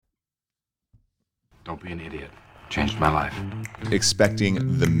Don't be an idiot. Changed my life. Expecting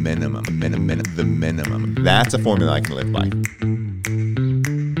the minimum. That's a formula I can live by.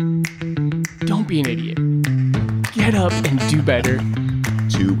 Don't be an idiot. Get up and do better.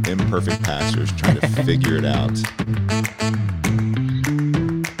 Two imperfect pastors trying to figure it out.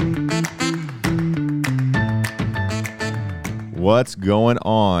 What's going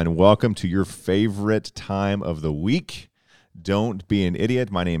on? Welcome to your favorite time of the week. Don't be an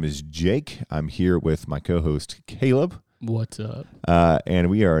idiot. My name is Jake. I'm here with my co-host, Caleb. What's up? And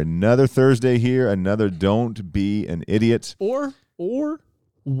we are another Thursday here, another Don't Be an Idiot. Or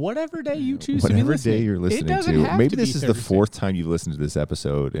whatever day you choose to be Whatever listening. day you're listening to. Maybe this is the fourth time you've listened to this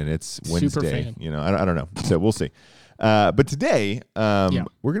episode, and it's Wednesday. Fan. You know, I don't know. So we'll see. But today, we're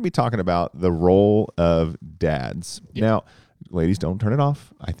going to be talking about the role of dads. Yeah. Now, ladies, don't turn it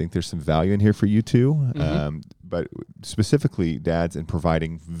off. I think there's some value in here for you too. Mm-hmm. But specifically, dads in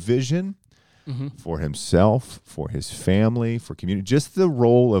providing vision for himself, for his family, for community. Just the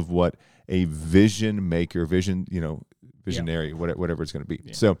role of what a vision maker, visionary, whatever it's going to be.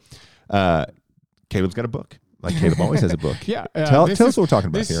 Yeah. So, Caleb's got a book. Like Caleb always has a book. Yeah. Tell us what we're talking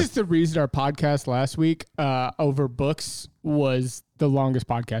about here. This is the reason our podcast last week over books was the longest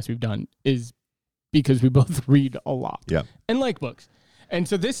podcast we've done, is because we both read a lot and like books. And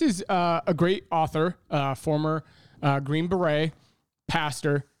so this is a great author, former Green Beret,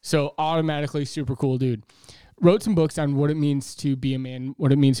 pastor, so automatically super cool dude. Wrote some books on what it means to be a man,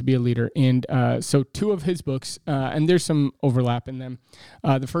 what it means to be a leader. And so two of his books, and there's some overlap in them.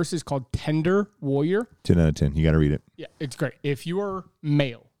 The first is called Tender Warrior. 10 out of 10. You got to read it. Yeah, it's great. If you are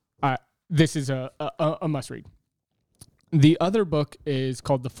male, this is a must read. The other book is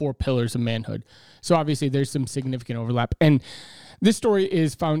called The 4 Pillars of Manhood. So obviously there's some significant overlap. And this story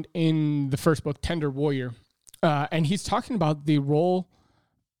is found in the first book, Tender Warrior. And he's talking about the role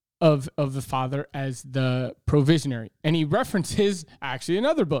of the father as the provisionary. And he references actually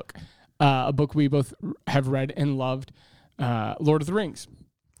another book, a book we both have read and loved, Lord of the Rings.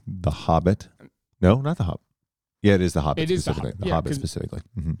 The Hobbit. No, not The Hobbit. Yeah, it is The Hobbit. It is specifically. The Hobbit specifically.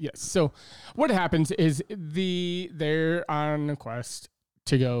 Mm-hmm. Yes. So what happens is they're on a quest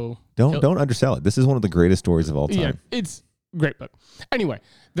to go. Don't undersell it. This is one of the greatest stories of all time. Yeah, it's a great book. Anyway,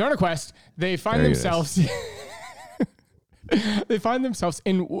 they're on a quest. They find themselves. They find themselves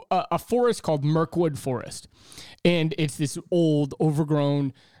in a forest called Mirkwood Forest, and it's this old,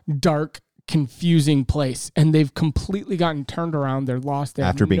 overgrown, dark, confusing place, and they've completely gotten turned around. They're lost.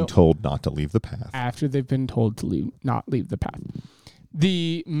 After being told not to leave the path. After they've been told to not leave the path.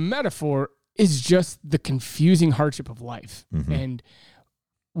 The metaphor is just the confusing hardship of life. Mm-hmm. And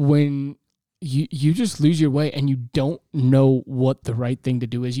when you just lose your way and you don't know what the right thing to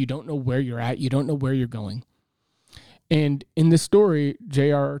do is, you don't know where you're at, you don't know where you're going. And in this story,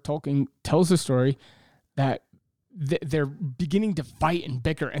 J.R.R. Tolkien tells the story that they're beginning to fight and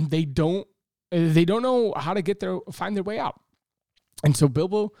bicker, and they don't know how to find their way out. And so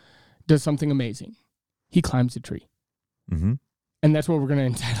Bilbo does something amazing. He climbs a tree. Mm-hmm. And that's what we're going to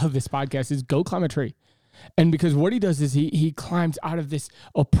entitle this podcast is Go Climb a Tree. And because what he does is he climbs out of this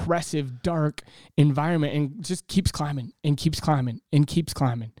oppressive, dark environment and just keeps climbing and keeps climbing and keeps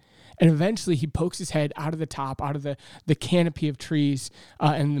climbing. And eventually he pokes his head out of the top, out of the canopy of trees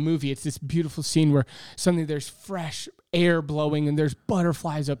in the movie. It's this beautiful scene where suddenly there's fresh air blowing and there's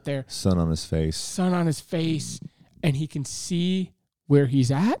butterflies up there. Sun on his face. And he can see where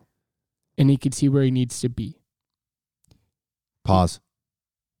he's at and he can see where he needs to be. Pause.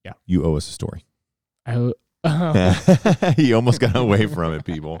 Yeah. You owe us a story. He almost got away from it,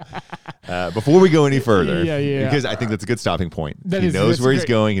 people. Before we go any further, because I think that's a good stopping point. He knows where he's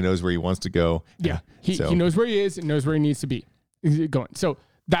going. He knows where he wants to go. Yeah, he knows where he is and knows where he needs to be going. So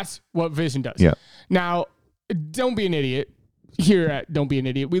that's what vision does. Yeah. Now, don't be an idiot. Here at Don't Be an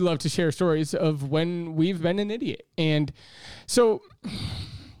Idiot, we love to share stories of when we've been an idiot. And so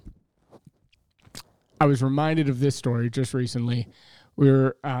I was reminded of this story just recently. We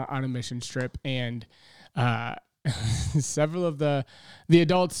were on a mission trip, and several of the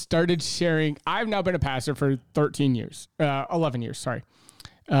adults started sharing. I've now been a pastor for 11 years,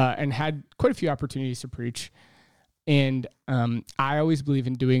 and had quite a few opportunities to preach. And I always believe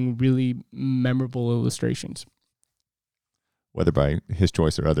in doing really memorable illustrations. Whether by his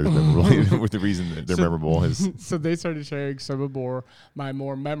choice or others, memorable, with the reason that they're memorable is. So they started sharing some of my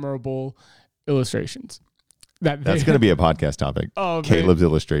more memorable illustrations. That's going to be a podcast topic. Oh, Caleb's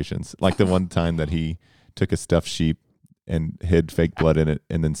illustrations, like the one time that he took a stuffed sheep and hid fake blood in it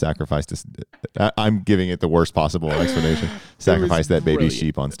and then sacrificed us. I'm giving it the worst possible explanation. Sacrifice that baby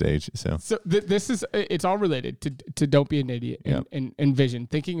sheep on stage. So this is, it's all related to don't be an idiot and vision,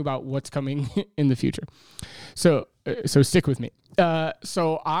 thinking about what's coming in the future. So stick with me.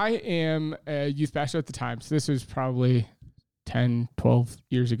 So I am a youth pastor at the time. So this was probably 10, 12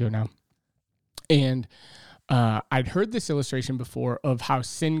 years ago now. And I'd heard this illustration before of how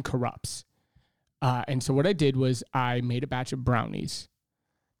sin corrupts. And so what I did was I made a batch of brownies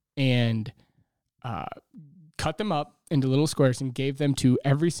and cut them up into little squares and gave them to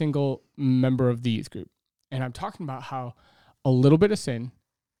every single member of the youth group. And I'm talking about how a little bit of sin,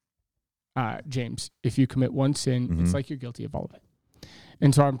 James, if you commit one sin, it's like you're guilty of all of it.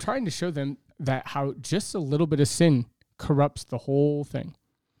 And so I'm trying to show them that how just a little bit of sin corrupts the whole thing.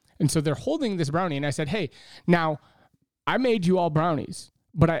 And so they're holding this brownie, and I said, hey, now I made you all brownies,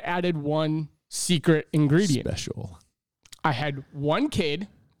 but I added one secret ingredient. Special. I had one kid,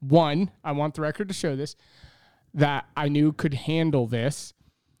 I want the record to show this, that I knew could handle this,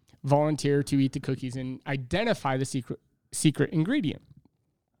 volunteer to eat the cookies and identify the secret ingredient.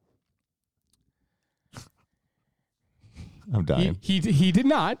 I'm dying. He did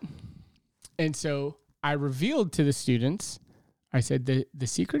not. And so I revealed to the students, I said the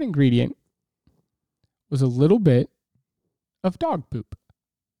secret ingredient was a little bit of dog poop.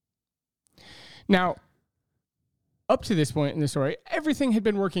 Now, up to this point in the story, everything had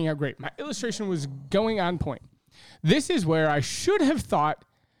been working out great. My illustration was going on point. This is where I should have thought,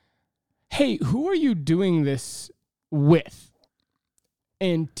 hey, who are you doing this with?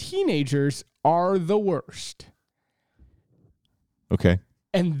 And teenagers are the worst. Okay.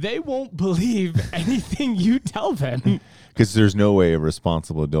 And they won't believe anything you tell them. Because there's no way a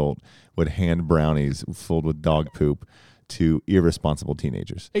responsible adult would hand brownies filled with dog poop to irresponsible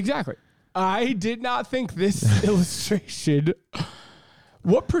teenagers. Exactly. I did not think this illustration.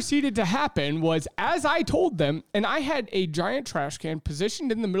 What proceeded to happen was, as I told them, and I had a giant trash can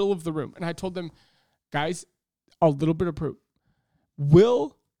positioned in the middle of the room, and I told them, guys, a little bit of poop.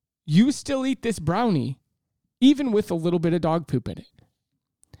 Will you still eat this brownie, even with a little bit of dog poop in it?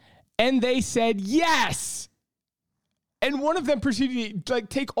 And they said, yes. And one of them proceeded to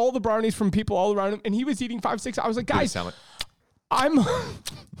take all the brownies from people all around him, and he was eating 5, 6. I was like, guys, you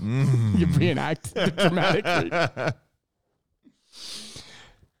reenact the dramatic.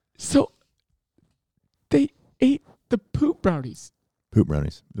 So they ate the poop brownies. Poop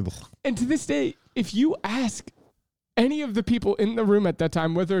brownies. And to this day, if you ask any of the people in the room at that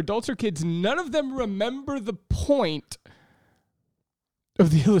time, whether adults or kids, none of them remember the point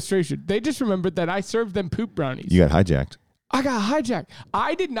of the illustration. They just remembered that I served them poop brownies. You got hijacked. I got hijacked.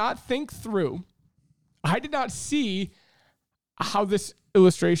 I did not think through. I did not see how this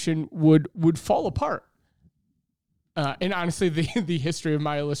illustration would fall apart. And honestly, the history of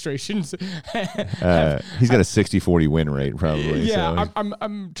my illustrations. He's got a 60-40 win rate, probably. Yeah, so.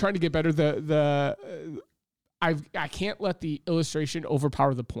 I'm trying to get better. I can't let the illustration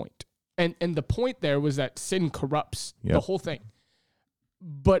overpower the point. And the point there was that sin corrupts the whole thing.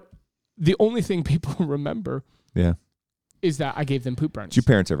 But the only thing people remember is that I gave them poop brownies. Did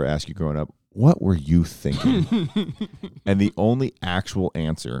your parents ever ask you growing up, what were you thinking? And the only actual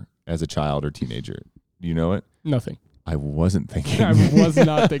answer as a child or teenager, do you know it? Nothing. I wasn't thinking. I was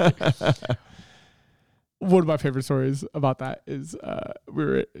not thinking. One of my favorite stories about that is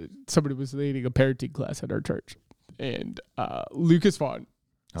somebody was leading a parenting class at our church, and Lucas Vaughn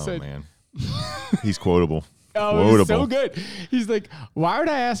said, man, he's quotable. Oh, it was so good. He's like, why would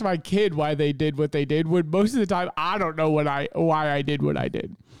I ask my kid why they did what they did when most of the time I don't know why I did what I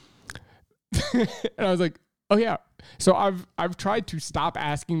did. And I was like, oh yeah. So I've tried to stop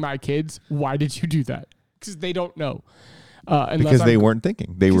asking my kids, why did you do that? Because they don't know. Because they weren't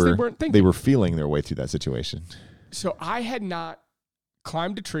thinking. They weren't thinking. They were feeling their way through that situation. So I had not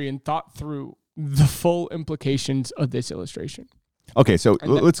climbed a tree and thought through the full implications of this illustration. Okay, so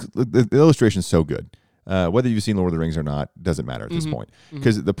the illustration's so good. Whether you've seen Lord of the Rings or not, doesn't matter at this point.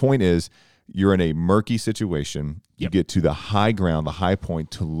 Because the point is, you're in a murky situation. You get to the high ground, the high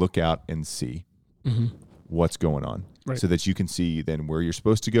point, to look out and see what's going on. Right. So that you can see then where you're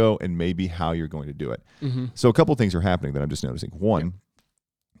supposed to go and maybe how you're going to do it. So a couple things are happening that I'm just noticing. One,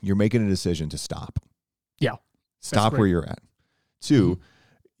 you're making a decision to stop. Yeah. Stop where you're at. Two,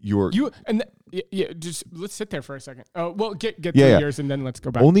 just let's sit there for a second. Well, get through yours and then let's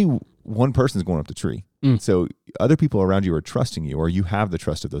go back. Only one person's going up the tree. So other people around you are trusting you, or you have the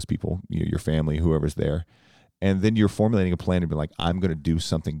trust of those people, your family, whoever's there. And then you're formulating a plan to be like, I'm going to do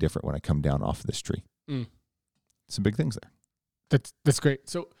something different when I come down off of this tree. Some big things there. That's great.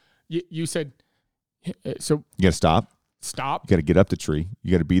 So you said, so you got to stop. stop. You got to get up the tree.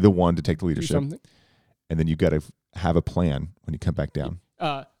 You got to be the one to take the Do leadership. something. And then you got to have a plan when you come back down.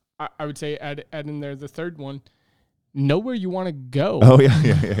 I would say add in there the third one. Know where you want to go. Oh yeah.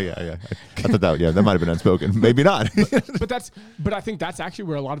 I thought that might have been unspoken. Maybe not. but I think that's actually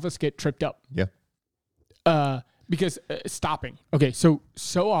where a lot of us get tripped up. Yeah. Because stopping. Okay, so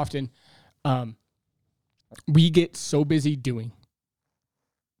often, we get so busy doing.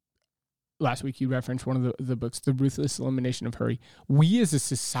 Last week you referenced one of the books, The Ruthless Elimination of Hurry. We as a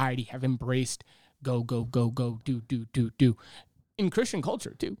society have embraced go, do. In Christian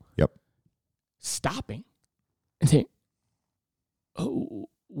culture too. Yep. Stopping and saying, oh,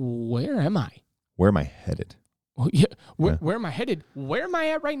 where am I? Where am I headed? Well, where am I headed? Where am I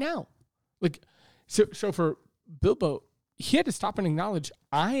at right now? Like, so for Bilbo, he had to stop and acknowledge,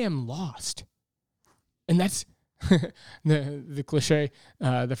 I am lost. And that's the cliche.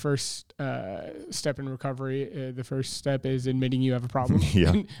 The first step in recovery, the first step is admitting you have a problem.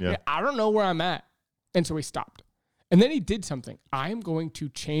 Yeah. I don't know where I'm at. And so he stopped. And then he did something. I am going to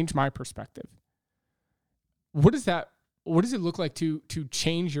change my perspective. What does it look like to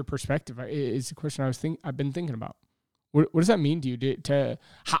change your perspective? Is the question I've been thinking about. What does that mean to you?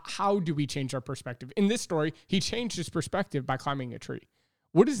 How do we change our perspective? In this story, he changed his perspective by climbing a tree.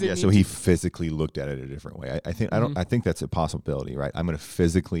 What does it mean? Yeah, so he physically looked at it a different way. I think that's a possibility, right? I'm going to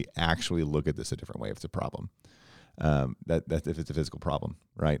physically actually look at this a different way if it's a problem. That if it's a physical problem,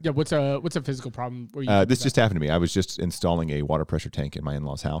 right? Yeah. What's a physical problem? Where this just happened to me. I was just installing a water pressure tank in my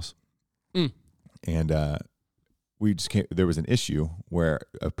in-laws' house, and there was an issue where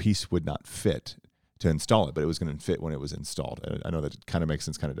a piece would not fit to install it, but it was going to fit when it was installed. I know that kind of makes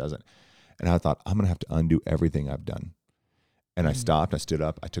sense, kind of doesn't. And I thought, I'm going to have to undo everything I've done. And I stopped, I stood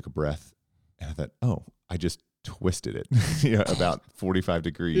up, I took a breath, and I thought, oh, I just twisted it, about 45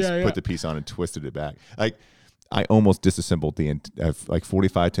 degrees, put the piece on and twisted it back. Like, I almost disassembled like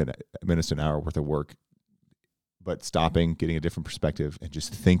 45 minutes to an hour worth of work, but stopping, getting a different perspective, and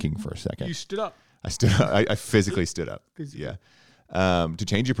just thinking for a second. You stood up. I stood up. I physically stood up. Yeah. To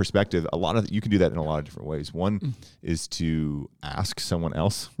change your perspective, you can do that in a lot of different ways. One is to ask someone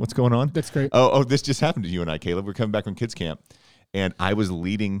else what's going on. That's great. Oh, this just happened to you and I, Caleb. We're coming back from kids camp, and I was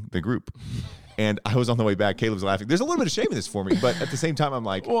leading the group. And I was on the way back. Caleb's laughing. There's a little bit of shame in this for me, but at the same time, I'm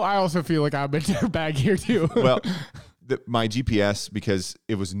like, well, I also feel like I'm in their bag here too. Well, my GPS, because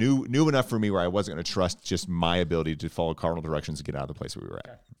it was new enough for me where I wasn't going to trust just my ability to follow cardinal directions to get out of the place where we were at.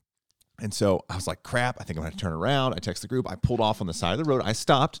 Okay. And so I was like, crap, I think I'm going to turn around. I text the group. I pulled off on the side of the road. I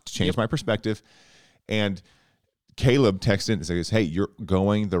stopped to change my perspective. And Caleb texted and says, hey, you're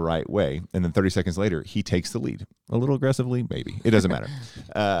going the right way. And then 30 seconds later, he takes the lead. A little aggressively, maybe. It doesn't matter.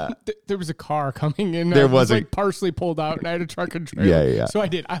 There was a car coming in. There was partially pulled out, and I had a truck and trailer. Yeah. So I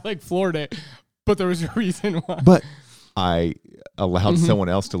did. I floored it, but there was a reason why. But I allowed someone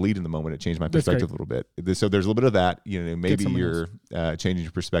else to lead in the moment. It changed my perspective a little bit. So there's a little bit of that. Maybe you're changing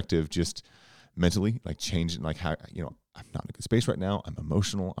your perspective just mentally, like changing, like how, I'm not in a good space right now. I'm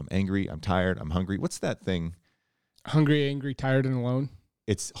emotional. I'm angry. I'm tired. I'm hungry. What's that thing? Hungry, angry, tired, and alone.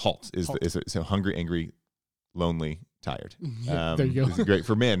 It's HALT. So hungry, angry, lonely, tired. Yeah, there you go. It's great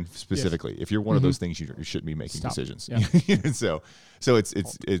for men specifically. Yes. If you're one of those things, you shouldn't be making decisions. Yeah. So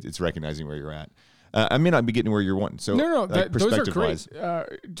it's recognizing where you're at. I may not be getting where you're wanting. So no, those are great.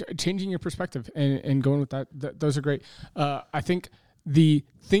 Changing your perspective and going with that, those are great. I think the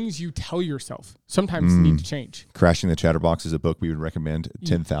things you tell yourself sometimes need to change. Crashing the Chatterbox is a book we would recommend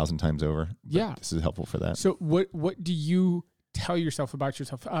 10,000 times over. Yeah. This is helpful for that. So what do you tell yourself about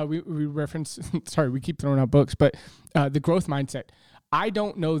yourself? We reference, sorry, we keep throwing out books, but the growth mindset. I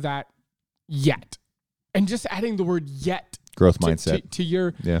don't know that yet. And just adding the word yet. Growth mindset.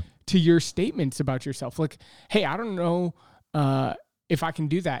 To your statements about yourself. Like, hey, I don't know if I can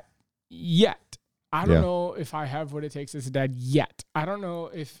do that yet. I don't know if I have what it takes as a dad yet. I don't know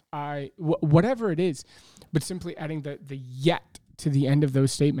if whatever it is, but simply adding the yet to the end of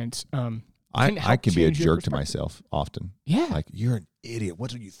those statements. I can be a jerk to myself often. Yeah. Like, you're an idiot.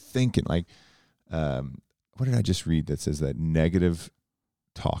 What are you thinking? Like, what did I just read that says that negative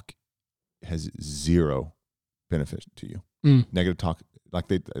talk has zero benefit to you? Negative talk. Like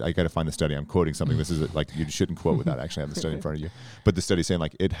I got to find the study. I'm quoting something. This is like you shouldn't quote without actually having the study in front of you. But the study's saying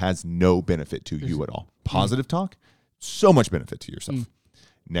like it has no benefit to you at all. Positive talk, so much benefit to yourself.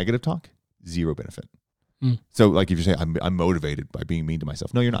 Negative talk, zero benefit. So like if you're saying I'm motivated by being mean to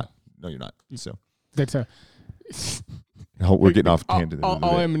myself, no, you're not. No, you're not. So that's we're getting off tangent. I'll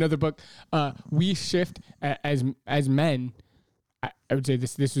have another book. We shift as men. I would say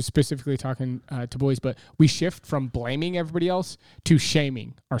this was specifically talking to boys, but we shift from blaming everybody else to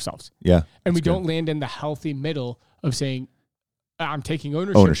shaming ourselves. Yeah. And we don't land in the healthy middle of saying, I'm taking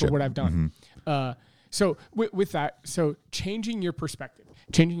ownership for what I've done. So with that, so changing your perspective.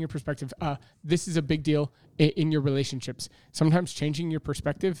 This is a big deal in your relationships. Sometimes changing your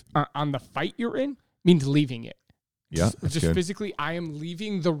perspective on the fight you're in means leaving it. Yeah, just physically, I am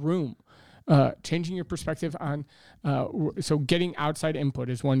leaving the room. Changing your perspective on, so getting outside input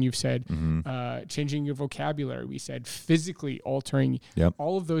is one you've said. Changing your vocabulary, we said. Physically altering. Yep.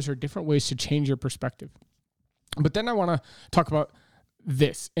 All of those are different ways to change your perspective. But then I want to talk about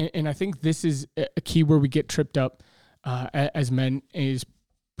this, and I think this is a key where we get tripped up as men, is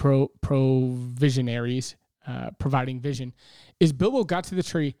provisionaries, providing vision. Is Bilbo got to the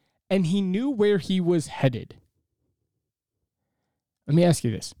tree and he knew where he was headed. Let me ask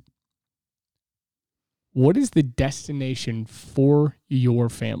you this. What is the destination for your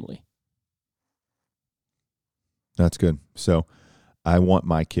family? That's good. So I want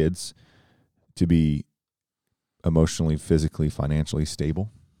my kids to be emotionally, physically, financially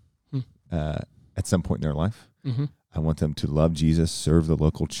stable at some point in their life. I want them to love Jesus, serve the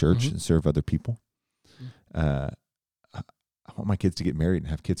local church, and serve other people. I want my kids to get married and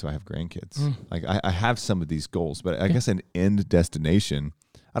have kids so I have grandkids. Like I have some of these goals, but I guess an end destination,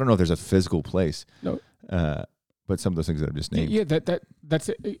 I don't know if there's a physical place. No. But some of those things that I've just named. Yeah, that's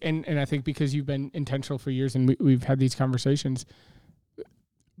it. And I think because you've been intentional for years and we've had these conversations,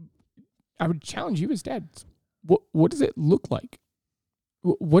 I would challenge you as dads. What does it look like?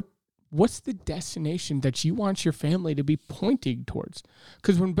 What's the destination that you want your family to be pointing towards?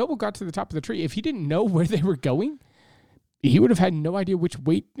 Because when Bilbo got to the top of the tree, if he didn't know where they were going, he would have had no idea which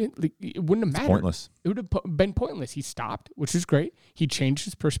way. It wouldn't have mattered. Pointless. It would have been pointless. He stopped, which is great. He changed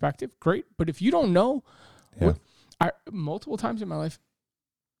his perspective. Great. But if you don't know, multiple times in my life,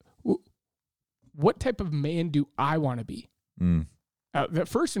 what type of man do I want to be?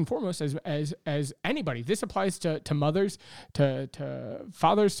 First and foremost, as anybody, this applies to mothers, to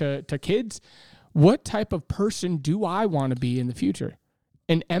fathers, to kids. What type of person do I want to be in the future?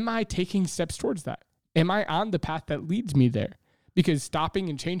 And am I taking steps towards that? Am I on the path that leads me there? Because stopping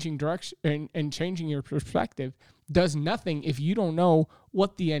and changing direction and changing your perspective does nothing if you don't know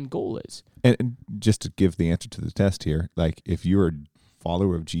what the end goal is. And just to give the answer to the test here, like if you're a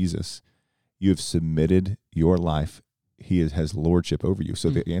follower of Jesus, you have submitted your life. He has lordship over you. So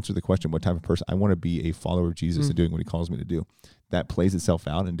the answer to the question, what type of person, I want to be a follower of Jesus and doing what he calls me to do. That plays itself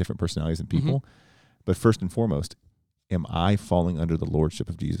out in different personalities and people. But first and foremost, am I falling under the lordship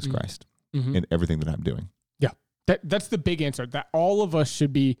of Jesus Christ in everything that I'm doing? Yeah. That's the big answer that all of us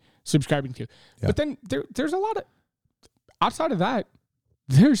should be subscribing to. Yeah. But then there's a lot of, outside of that,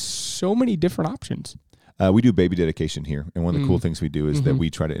 there's so many different options. We do baby dedication here. And one of the cool things we do is that we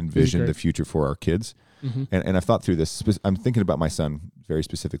try to envision the future for our kids. And I've thought through this. I'm thinking about my son very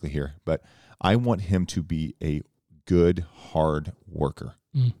specifically here, but I want him to be a good, hard worker.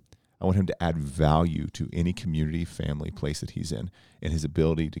 I want him to add value to any community, family, place that he's in, and his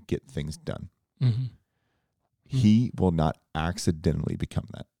ability to get things done. He will not accidentally become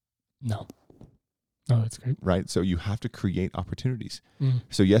that. No. Oh, that's great. Right? So you have to create opportunities.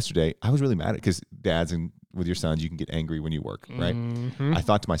 So yesterday, I was really mad at because dads and with your sons, you can get angry when you work, right? I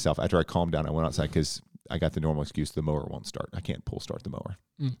thought to myself, after I calmed down, I went outside because I got the normal excuse, the mower won't start. I can't pull start the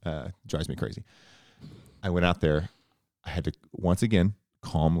mower. Drives me crazy. I went out there. I had to, once again,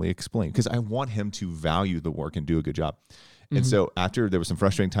 calmly explain because I want him to value the work and do a good job. And so after there were some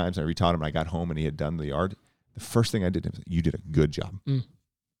frustrating times, I retaught him and I got home and he had done the yard. The first thing I did was, you did a good job. I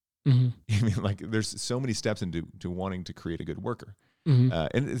mean, like there's so many steps into wanting to create a good worker.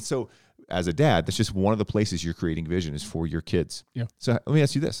 And so as a dad, that's just one of the places you're creating vision is for your kids. Yeah. So let me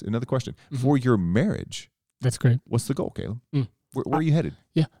ask you this, another question. For your marriage. That's great. What's the goal, Caleb? Where are you headed?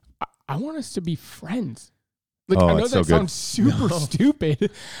 Yeah. I want us to be friends. Like, I know that sounds super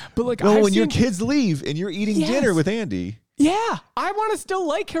stupid, but like, when your kids leave and you're eating dinner with Andy. Yeah. I want to still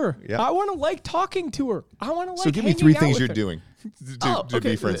like her. Yeah. I want to like talking to her. I want to like, so give me 3 things you're doing to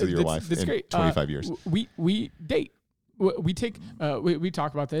be friends with your wife in 25 years. We date. We take, we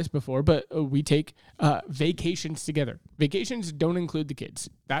talked about this before, but we take vacations together. Vacations don't include the kids.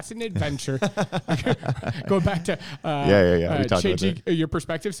 That's an adventure. Going back to changing your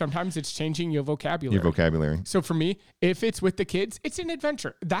perspective. Sometimes it's changing your vocabulary. So for me, if it's with the kids, it's an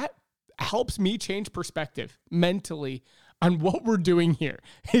adventure. That helps me change perspective mentally on what we're doing here.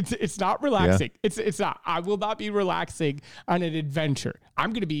 It's not relaxing. Yeah. It's not. I will not be relaxing on an adventure.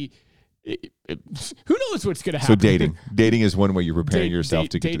 I'm going to be. Who knows what's going to happen? So dating is one way you're preparing yourself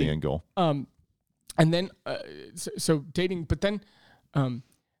to get to the end goal. And then, so dating, but then, I'm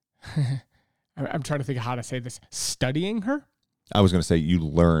trying to think of how to say this. Studying her. I was going to say you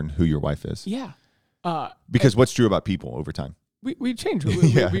learn who your wife is. Yeah. Because what's true about people over time? We change.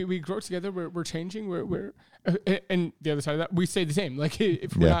 We grow together. We're changing. We're and the other side of that, we stay the same. Like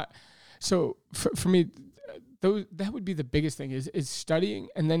if we're not. So for me, that would be the biggest thing is studying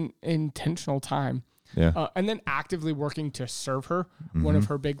and then intentional time. Yeah. And then actively working to serve her. One of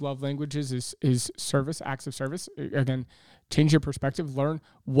her big love languages is service, acts of service. Again, change your perspective. Learn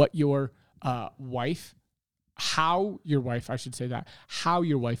what your wife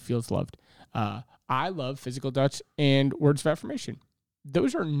feels loved. I love physical touch and words of affirmation.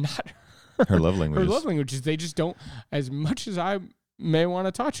 Those are not her love languages. Her love languages. They just don't, as much as I may want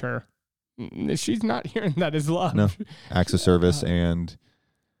to touch her, she's not hearing that as love. No. Acts of service and...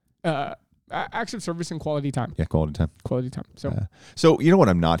 acts of service and quality time. Yeah, quality time. Quality time. So you know what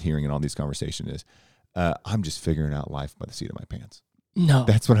I'm not hearing in all these conversations is I'm just figuring out life by the seat of my pants. No.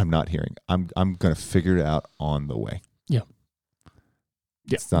 That's what I'm not hearing. I'm going to figure it out on the way. Yeah.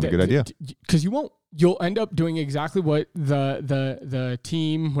 It's not a good idea. Because you won't. You'll end up doing exactly what the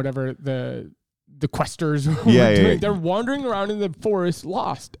team, whatever, the questers were doing. Yeah. They're wandering around in the forest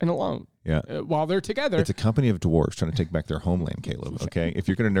lost and alone. Yeah. While they're together. It's a company of dwarves trying to take back their homeland, Caleb. Okay? If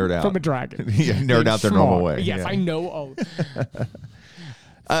you're going to nerd out. From a dragon. Nerd out their normal way. Yes, yeah. I know all.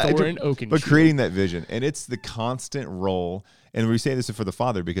 Thor and Oaken. But creating that vision. And it's the constant role. And we say this for the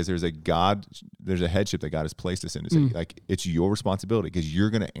father because there's a headship that God has placed us in. To say, like, it's your responsibility because you're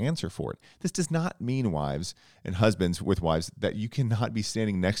going to answer for it. This does not mean, wives and husbands with wives, that you cannot be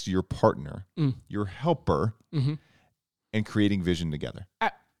standing next to your partner, your helper, and creating vision together.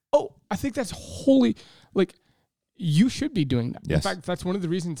 I think that's wholly, like, you should be doing that. Yes. In fact, that's one of the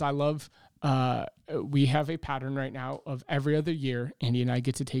reasons I love, we have a pattern right now of every other year, Andy and I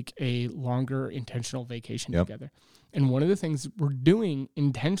get to take a longer intentional vacation together. And one of the things we're doing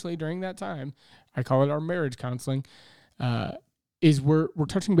intentionally during that time, I call it our marriage counseling, is we're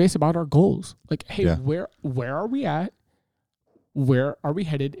touching base about our goals. Like, hey, where are we at? Where are we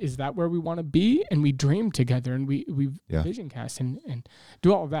headed? Is that where we want to be? And we dream together and we vision cast and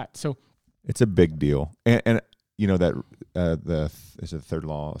do all of that. So it's a big deal. And you know that is the third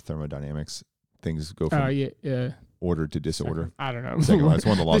law of thermodynamics. Things go from order to disorder. I don't know. It's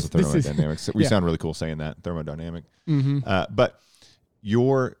one of the laws of thermodynamics. We sound really cool saying that, thermodynamic. But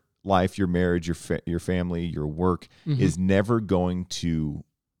your life, your marriage, your family, your work is never going to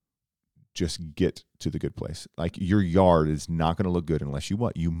just get to the good place. Like your yard is not going to look good unless you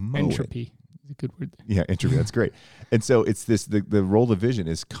mow entropy is a good word there. Yeah, entropy. That's great. And so it's this, the role of vision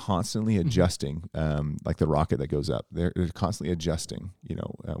is constantly adjusting, like the rocket that goes up. They're constantly adjusting,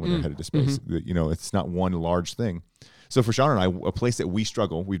 when they're headed to space. It's not one large thing. So for Sean and I, a place that we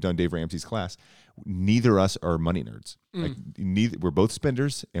struggle, we've done Dave Ramsey's class, neither of us are money nerds. Like we're both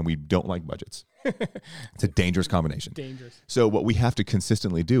spenders and we don't like budgets. It's a dangerous combination. So what we have to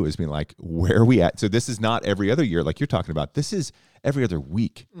consistently do is be like, where are we at? So this is not every other year like you're talking about. This is every other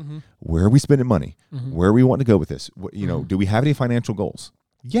week. Where are we spending money? Where are we wanting to go with this? Do we have any financial goals?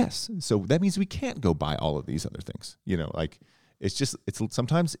 Yes. So that means we can't go buy all of these other things. It's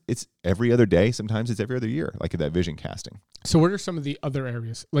sometimes it's every other day. Sometimes it's every other year, like that vision casting. So what are some of the other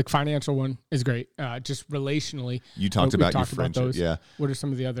areas? Like financial one is great. Just relationally. You talked about your friendship. Those. Yeah. What are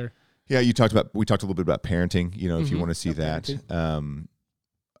some of the other? Yeah. We talked a little bit about parenting, if you want to see that.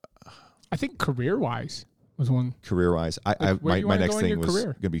 I think career-wise was one. Career-wise. My next thing was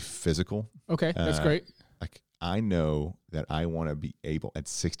going to be physical. Okay. That's great. Like I know that I want to be able at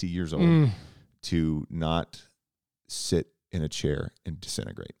 60 years old to not sit in a chair and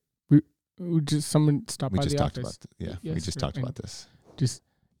disintegrate. Someone stopped by the office. We just talked about this.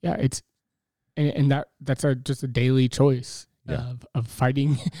 It's that's just a daily choice of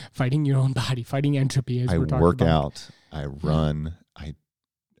fighting your own body, fighting entropy. As we're talking about. I work out, I run, I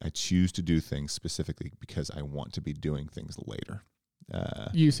choose to do things specifically because I want to be doing things later.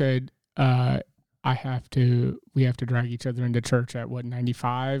 You said we have to drag each other into church at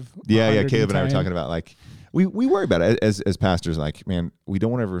 95? Yeah. Caleb and I were talking about like we worry about it as pastors. Like, man, we don't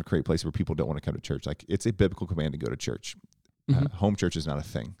want to ever create a place where people don't want to come to church. Like, it's a biblical command to go to church. Home church is not a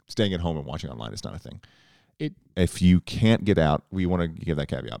thing. Staying at home and watching online is not a thing. If you can't get out, we want to give that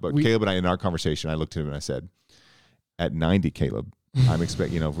caveat. But Caleb and I, in our conversation, I looked at him and I said, "At 90, Caleb, I'm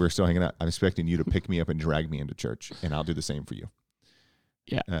expecting. If we're still hanging out, I'm expecting you to pick me up and drag me into church, and I'll do the same for you."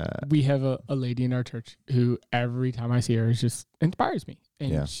 Yeah, we have a lady in our church who every time I see her, it just inspires me.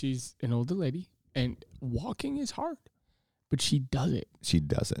 And she's an older lady, and walking is hard, but she does it. She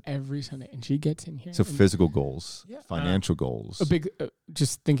does it every Sunday, and she gets in here. So physical goals, financial goals. A big,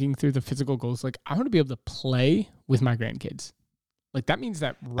 just thinking through the physical goals. Like I want to be able to play with my grandkids. Like that means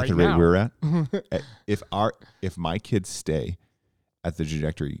that right at the rate we're at, if my kids stay at the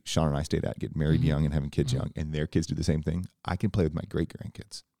trajectory Sean and I stayed at, get married young and having kids young, and their kids do the same thing, I can play with my great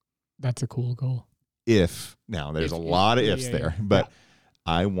grandkids. That's a cool goal. Now there's a lot of ifs there, but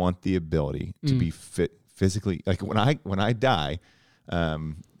I want the ability to be fit physically. Like when I die,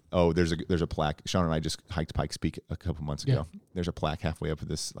 there's a plaque. Sean and I just hiked Pikes Peak a couple months ago. There's a plaque halfway up with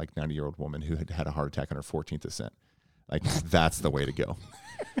this like 90-year-old woman who had a heart attack on her 14th ascent. Like that's the way to go.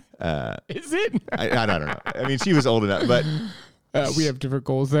 Is it? I don't know. I mean, she was old enough, but we have different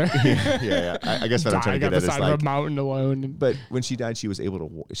goals there. yeah. I guess what I'm trying to get at is like of a mountain alone. But when she died, she was able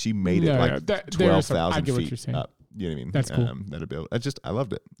to. She made it 12,000 feet up. You know what I mean? That's cool. I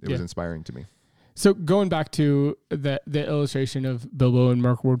loved it. It was inspiring to me. So going back to the illustration of Bilbo and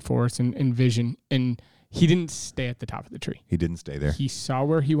Mirkwood Forest and Vision, and he didn't stay at the top of the tree. He didn't stay there. He saw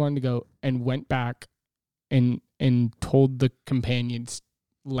where he wanted to go and went back and told the companions,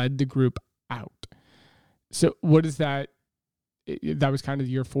 led the group out. So what is that? That was kind of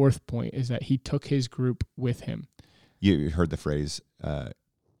your fourth point, is that he took his group with him. You heard the phrase,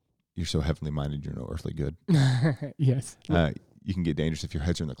 you're so heavenly minded, you're no earthly good. Yes. You can get dangerous if your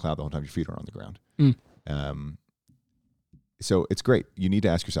heads are in the cloud the whole time your feet are on the ground. So it's great. You need to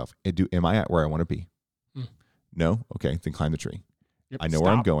ask yourself, am I at where I want to be? No? Okay, then climb the tree. Yep. I know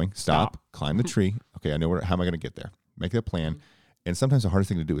where I'm going. Stop. Climb the tree. Okay, I know how am I going to get there? Make that plan. And sometimes the hardest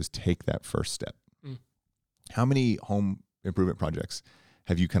thing to do is take that first step. How many home improvement projects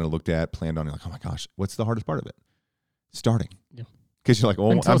have you kind of looked at, planned on, and like, oh my gosh, what's the hardest part of it? Starting. Yeah. Because you're like,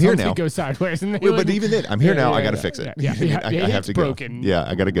 well, until I'm here now. Go sideways. And but even then, I'm here now. I got to fix it. Yeah. I have to broken. go. Yeah,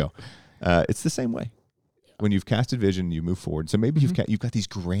 I got to go. It's the same way. When you've casted vision, you move forward. So maybe you've got these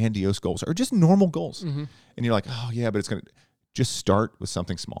grandiose goals or just normal goals. And you're like, oh yeah, but it's going to just start with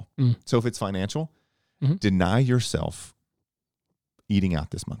something small. So if it's financial, deny yourself eating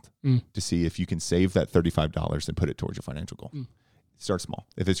out this month to see if you can save that $35 and put it towards your financial goal. Start small.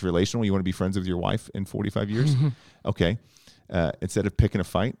 If it's relational, you want to be friends with your wife in 45 years. Okay. Instead of picking a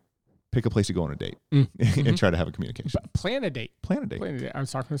fight, pick a place to go on a date and try to have a communication. Plan a date. I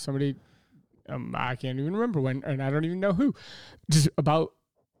was talking to somebody, I can't even remember when, and I don't even know who, just about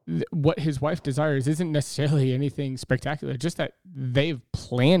what his wife desires isn't necessarily anything spectacular, just that they've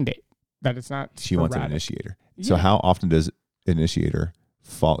planned it, that it's not She wants an initiator. Yeah. So how often does an initiator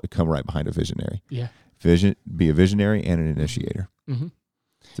come right behind a visionary? Yeah. Be a visionary and an initiator.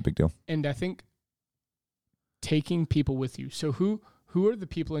 It's a big deal. And I think taking people with you. So who are the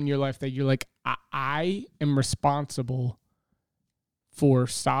people in your life that you're like, I am responsible for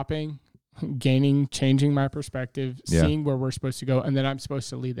stopping, changing my perspective, seeing where we're supposed to go, and then I'm supposed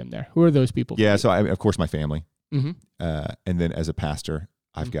to lead them there. Who are those people? Yeah. So of course my family. And then as a pastor,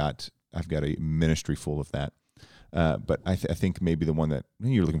 I've got a ministry full of that. But I think maybe the one that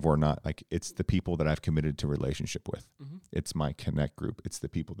you're looking for, not like, it's the people that I've committed to relationship with. It's my connect group. It's the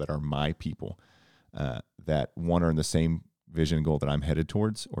people that are my people, that one are in the same vision goal that I'm headed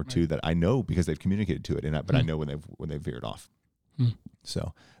towards, or two that I know because they've communicated to it, but I know when they've veered off.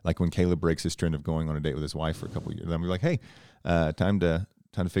 So like when Caleb breaks his trend of going on a date with his wife for a couple of years, I'm like, hey, time to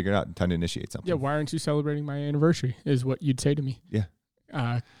figure it out, time to initiate something. Yeah. Why aren't you celebrating my anniversary is what you'd say to me.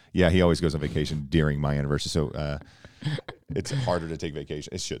 Yeah. Yeah, he always goes on vacation during my anniversary, so it's harder to take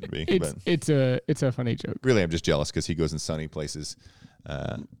vacation. It shouldn't be. It's a funny joke. Really, I'm just jealous because he goes in sunny places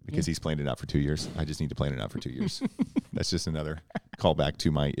because he's planned it out for 2 years. I just need to plan it out for 2 years. That's just another callback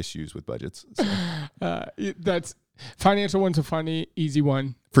to my issues with budgets. So. That's financial one's a funny, easy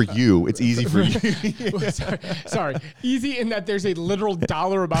one. For you, it's easy for you. sorry. Easy in that there's a literal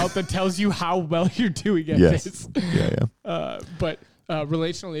dollar amount that tells you how well you're doing at this. Yeah. But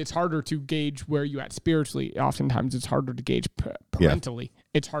relationally, it's harder to gauge where you at spiritually. Oftentimes, it's harder to gauge parentally.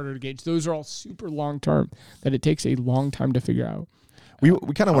 It's harder to gauge. Those are all super long term that it takes a long time to figure out. We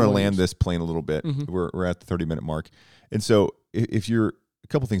kind of want to land this plane a little bit. We're at the 30-minute mark. And so if you're, a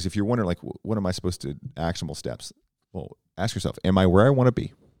couple things, if you're wondering, like, what am I supposed to, actionable steps? Well, ask yourself, am I where I want to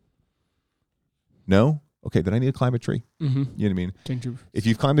be? No? Okay, then I need to climb a tree. You know what I mean? If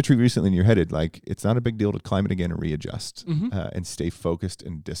you've climbed a tree recently and you're headed, like, it's not a big deal to climb it again and readjust and stay focused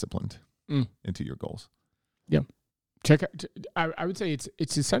and disciplined into your goals. Yeah. Check out, I would say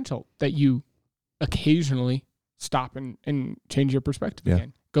it's essential that you occasionally stop and change your perspective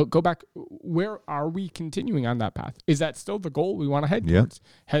again. Go back. Where are we continuing on that path? Is that still the goal we want to head towards?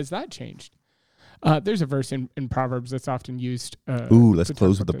 Has that changed? There's a verse in Proverbs that's often used. Let's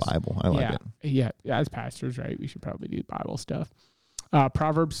close with the Bible. I like it. Yeah. As pastors, right? We should probably do Bible stuff.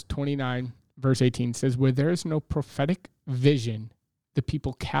 Proverbs 29, verse 18 says, where there is no prophetic vision, the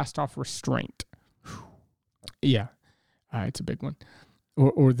people cast off restraint. Yeah. It's a big one.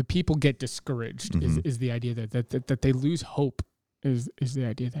 Or the people get discouraged is the idea that they lose hope is the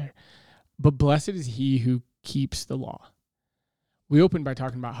idea there. But blessed is he who keeps the law. We opened by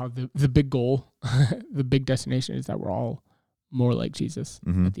talking about how the big goal, the big destination is that we're all more like Jesus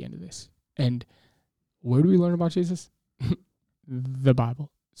at the end of this. And where do we learn about Jesus? The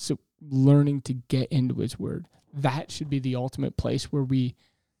Bible. So learning to get into his word, that should be the ultimate place where we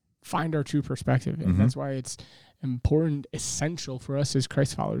find our true perspective. And that's why it's important, essential for us as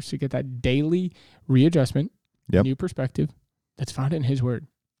Christ followers to get that daily readjustment, new perspective that's found in his word.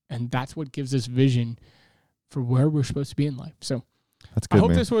 And that's what gives us vision for where we're supposed to be in life. So that's good, I hope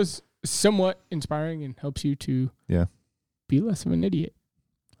man. this was somewhat inspiring and helps you to be less of an idiot.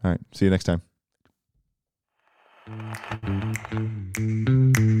 All right. See you next time.